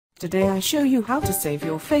Today I show you how to save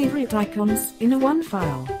your favorite icons in a one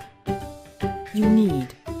file. You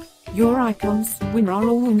need your icons, WinRAR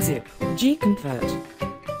or WinZip, gconvert.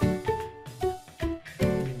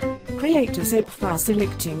 Create a zip file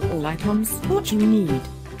selecting all icons what you need.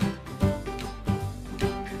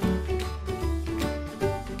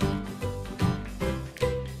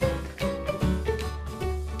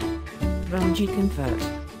 Run gconvert.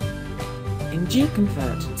 In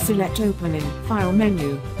gconvert, select Open in File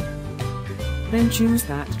menu. Then choose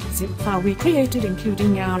that zip file we created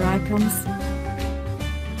including our icons.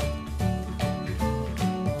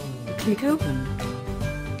 Click Open.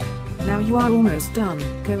 Now you are almost done.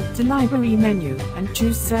 Go to Library menu and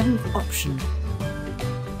choose 7th option.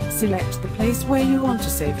 Select the place where you want to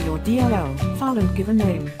save your DLL file and give a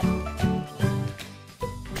name.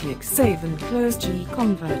 Click Save and close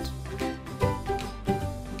gconvert.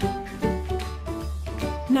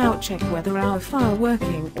 Now check whether our file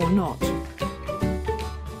working or not.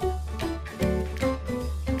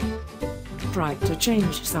 Try to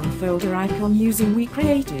change some folder icon using we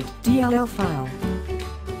created DLL file.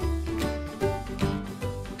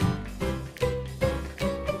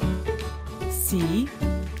 See?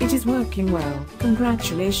 It is working well.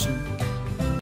 Congratulations.